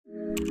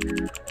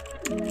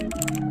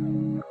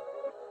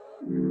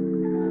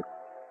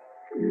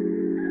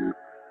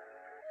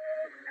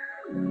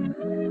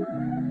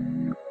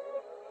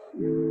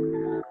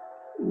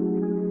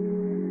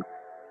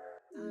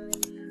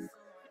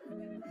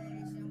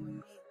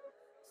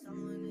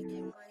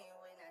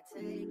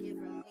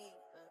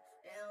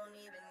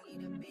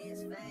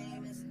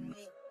famous as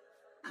me.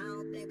 I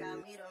don't think I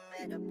meet them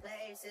at the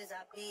places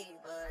I be,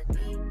 but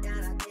deep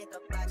down I think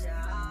about you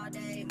all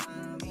day,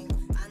 mommy.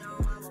 I know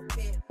I'm a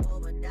pit bull,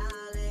 but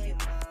darling,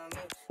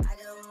 mommy, I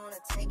just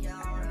wanna take you on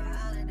a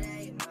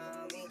holiday,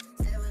 mommy.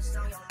 Say what's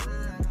on your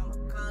mind, I'ma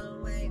call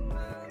away,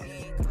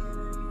 mommy.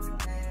 Come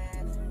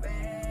and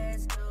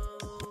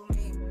rescue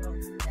me, bro.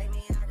 Take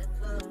me out the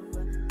club,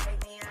 bro.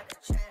 Take me out the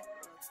trap,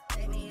 bro.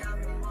 Take me out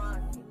the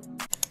morning.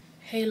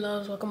 Hey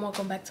loves,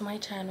 welcome back to my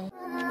channel. I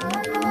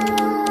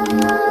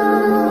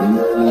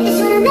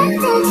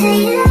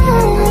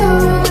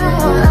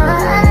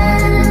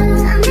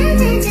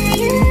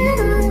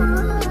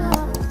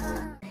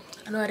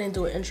know I didn't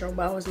do an intro,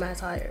 but I was mad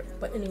tired.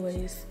 But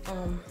anyways,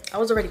 I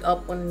was already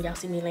up when y'all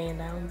see me laying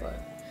down, but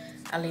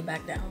I lay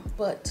back down.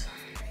 But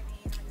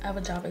I have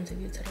a job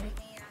interview today,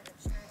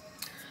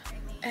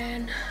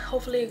 and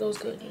hopefully it goes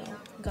good, you know,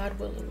 God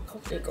willing.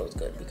 Hopefully it goes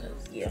good,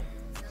 because yeah.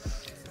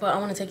 But I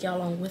want to take y'all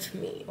along with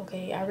me,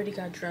 okay? I already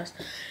got dressed.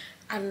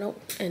 I know,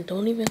 and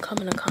don't even come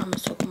in the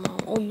comments talking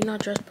about, oh, you're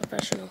not dressed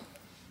professional.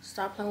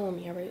 Stop playing with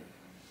me, all right?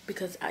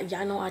 Because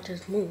y'all know I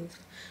just moved,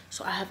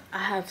 so I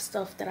have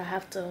stuff that I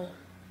have to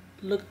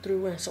look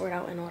through and sort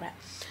out and all that.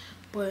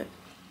 But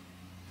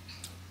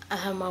I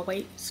have my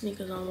white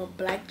sneakers on with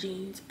black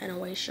jeans and a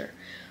white shirt,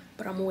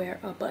 but I'm gonna wear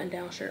a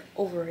button-down shirt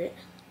over it,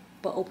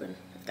 but open,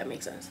 if that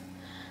makes sense.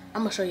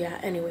 I'm gonna show y'all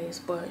anyways,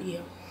 but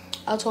yeah,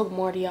 I'll talk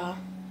more to y'all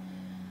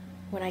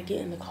when I get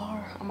in the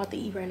car. I'm about to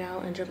eat right now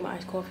and drink my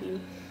iced coffee.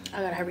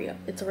 I gotta hurry up.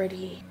 It's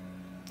already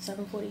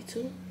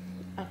 7:42,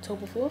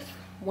 October 4th,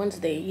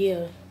 Wednesday,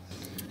 yeah.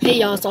 Hey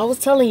y'all, so I was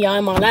telling y'all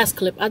in my last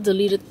clip, I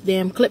deleted the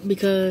damn clip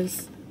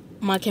because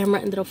my camera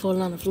ended up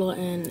falling on the floor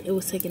and it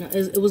was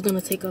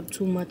gonna take up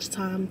too much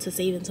time to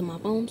save into my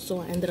phone, so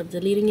I ended up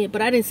deleting it.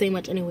 But I didn't say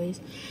much anyways.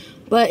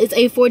 But it's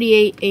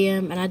 8:48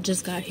 a.m. and I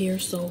just got here,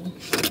 so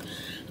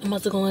I'm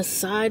about to go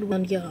inside.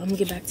 Yeah, I'm gonna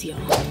get back to y'all.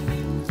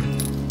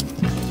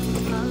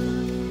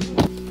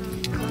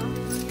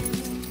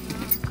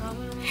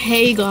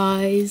 Hey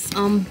guys,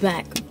 I'm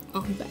back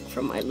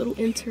from my little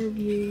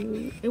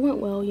interview. It went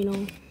well, you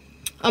know.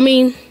 I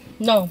mean,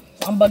 no,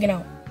 I'm bugging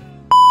out.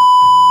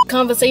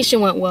 Conversation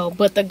went well,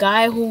 but the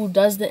guy who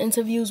does the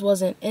interviews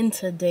wasn't in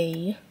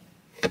today.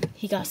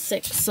 He got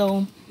sick,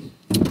 so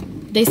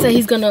they said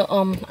he's gonna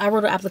I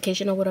wrote an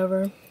application or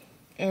whatever,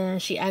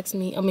 and she asked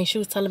me, she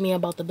was telling me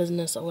about the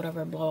business or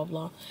whatever, blah blah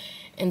blah.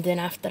 And then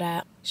after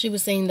that, she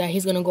was saying that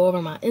he's gonna go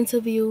over my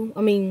interview,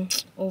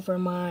 over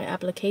my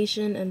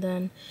application, and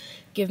then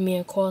give me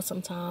a call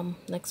sometime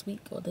next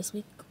week or this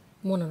week,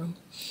 one of them.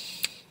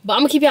 But I'm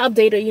gonna keep you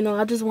updated, you know.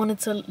 I just wanted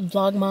to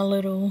vlog my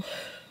little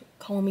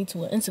calling me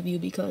to an interview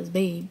because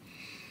babe,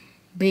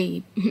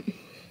 we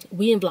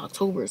in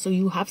Vlogtober, so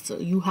you have to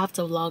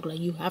vlog, like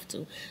you have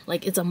to,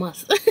 like it's a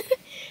must.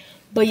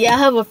 But yeah, I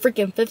have a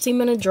freaking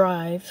 15-minute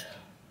drive.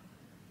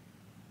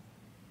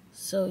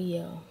 So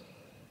yeah,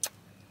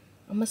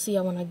 I'm gonna see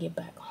y'all when I get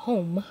back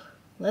home.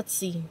 Let's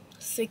see,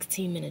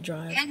 16-minute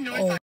drive.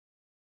 Oh.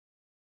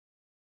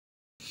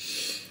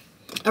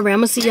 Alright, I'm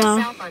gonna see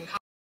y'all,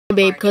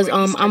 babe, because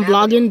I'm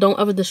vlogging. Don't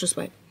ever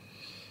disrespect.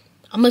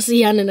 I'm gonna see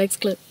y'all in the next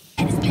clip.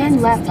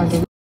 Turn left on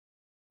the.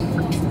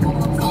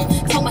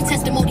 For my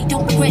testimony,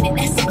 don't regret it.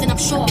 That's something I'm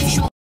sure.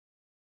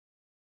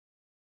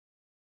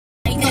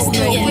 They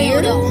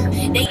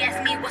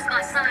ask me what's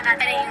my sign,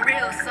 that ain't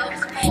real, so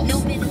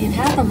in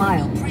half a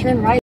mile,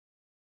 turn right.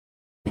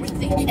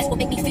 That's what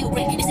make me feel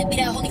great. Is it be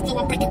that holy flow?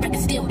 I'm breaking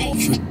records still.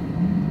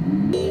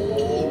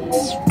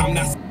 I'm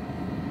not.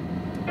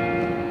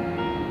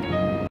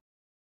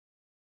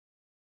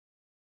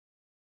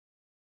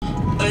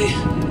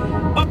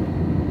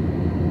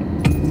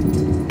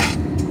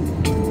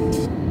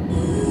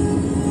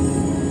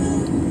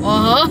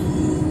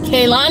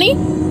 Kaylani?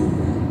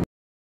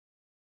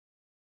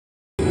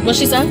 What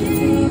she said?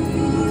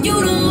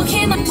 You don't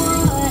care my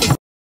boy.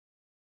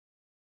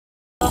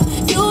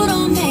 You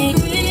don't make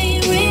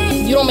it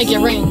ring. You don't make it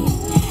ring.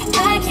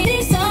 I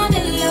can't on the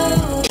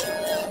low.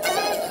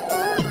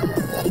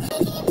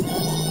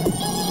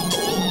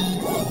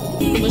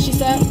 What she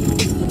said?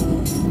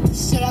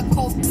 Should I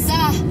call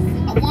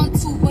I want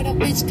to, but a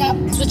bitch got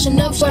switching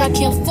up, but I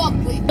can't fuck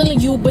with. Feeling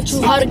you, but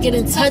you hard to get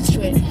in touch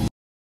with.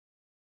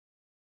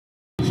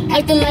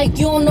 Acting like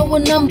you don't know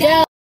when I'm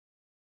down.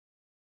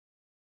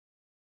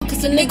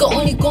 Cause a nigga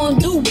only gonna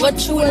do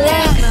what you allow.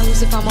 How can I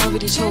lose if I'm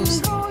already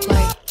chose?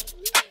 Like,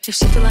 if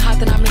she feeling hot,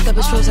 then I make that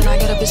bitch frozen. I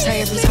get a bitch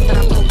tired every time that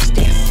I post.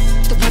 Damn,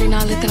 the party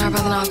not lit, then I'd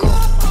rather not go.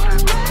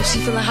 If she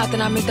feeling hot,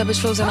 then I make that bitch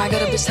frozen. I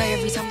get a bitch tired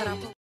every time that I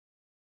post.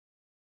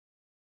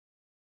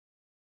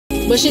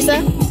 What she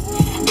said?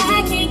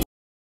 I can't.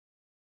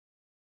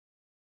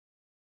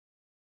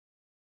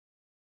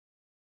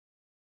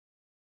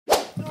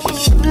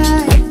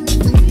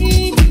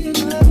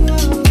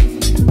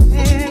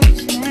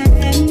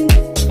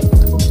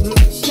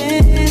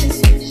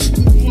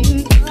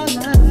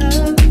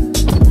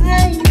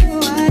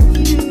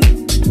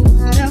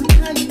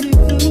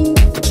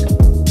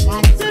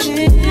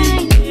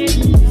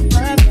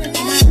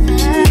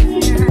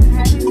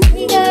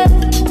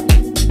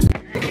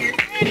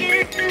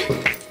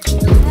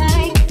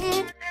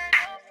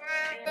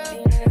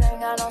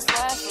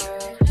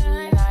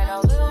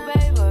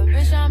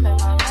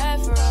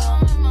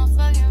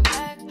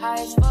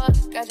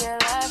 Got your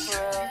life for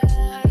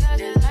real.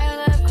 This night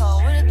left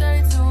cold with a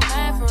 32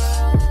 man for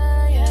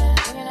real. Yeah,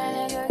 looking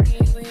at nigga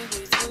geek, we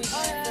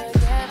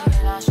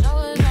and I show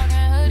us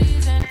rockin'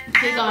 hoodies and.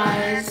 Hey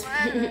guys,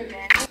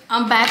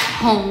 I'm back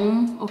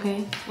home.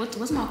 Okay,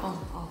 what's my phone?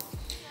 Oh,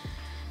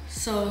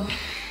 so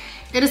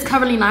it is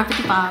currently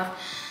 9:55.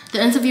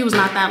 The interview was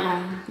not that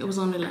long. It was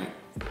only like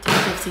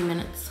 10-15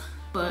 minutes,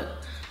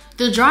 but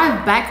the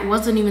drive back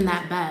wasn't even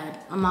that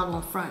bad. I'm not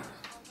gonna front.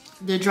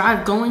 The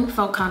drive going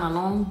felt kind of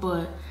long,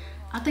 but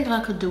I think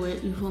I could do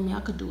it. You feel me?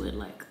 I could do it.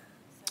 Like,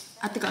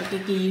 I think I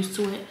could get used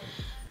to it.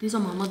 These are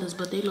my mother's,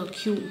 but they look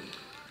cute.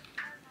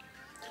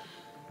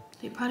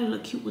 They probably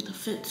look cute with the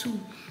fit too.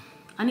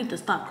 I need to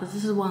stop because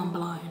this is why I'm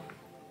blind.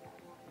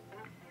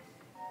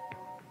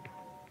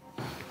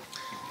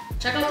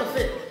 Check out the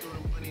fit.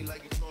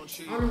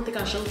 I don't think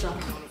I showed y'all.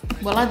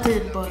 Well, I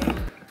did, but.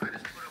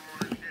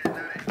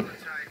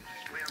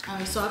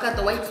 Alright, so I got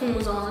the white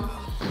Pumas on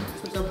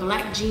with the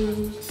black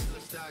jeans.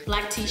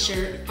 Black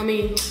t-shirt,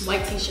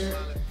 white t-shirt,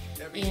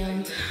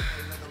 and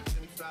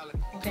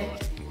okay,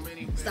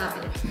 stop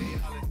it.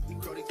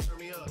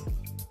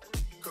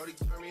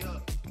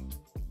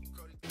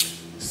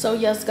 So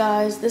yes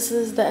guys, this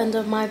is the end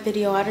of my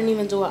video. I didn't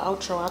even do an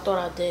outro. I thought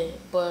I did,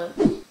 but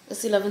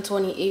it's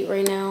 11:28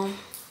 right now,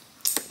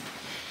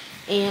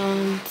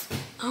 and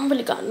I don't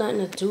really got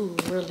nothing to do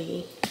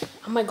really.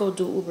 I might go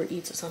do Uber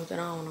Eats or something,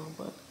 I don't know,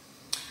 but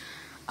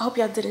I hope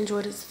y'all did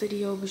enjoy this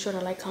video. Be sure to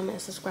like, comment,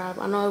 and subscribe.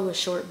 I know it was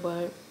short,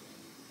 but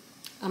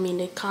I mean,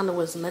 it kind of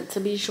was meant to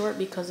be short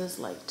because it's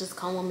like, just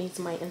come with me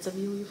to my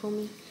interview, you feel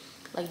me?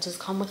 Like, just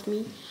come with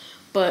me.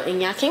 But,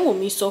 and y'all came with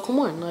me, so come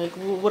on. Like,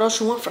 what else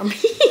you want from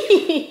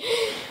me?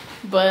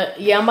 But,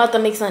 yeah, I'm about to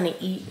make something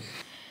to eat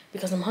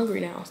because I'm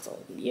hungry now. So,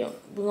 yeah,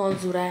 we're going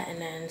to do that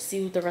and then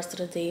see what the rest of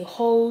the day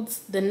holds.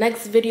 The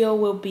next video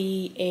will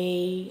be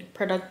a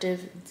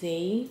productive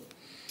day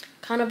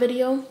kind of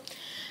video.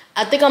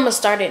 I think I'm gonna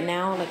start it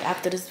now, like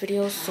after this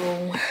video,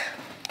 so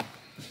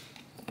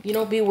you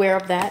know, be aware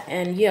of that.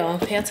 And yeah,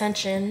 pay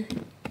attention,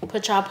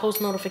 put y'all post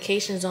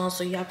notifications on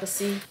so y'all can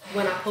see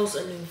when I post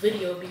a new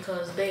video,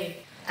 because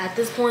at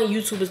this point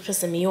YouTube is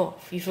pissing me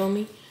off, you feel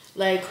me?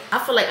 Like, I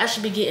feel like I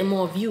should be getting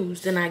more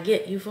views than I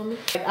get, you feel me?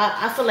 Like,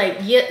 I feel like,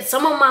 yeah, I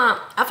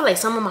feel like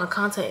some of my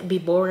content be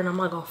boring. I'm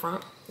not gonna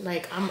front,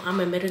 like I'm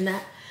admitting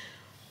that,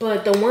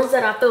 but the ones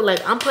that I feel like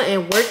I'm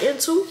putting work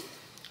into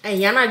and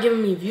y'all not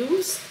giving me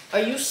views, are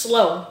you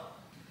slow?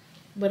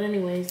 But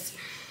anyways,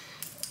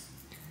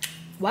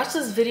 watch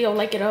this video,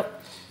 like it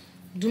up,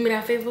 do me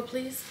that favor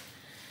please,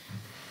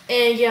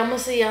 and yeah, I'm gonna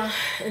see y'all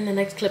in the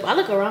next clip. I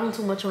look around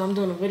too much when I'm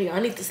doing a video. I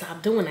need to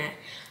stop doing that,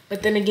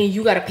 but then again,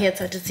 you gotta pay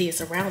attention to your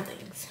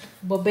surroundings.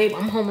 But babe,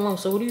 I'm home alone,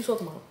 so what are you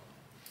talking about?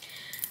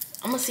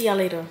 I'm gonna see y'all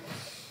later.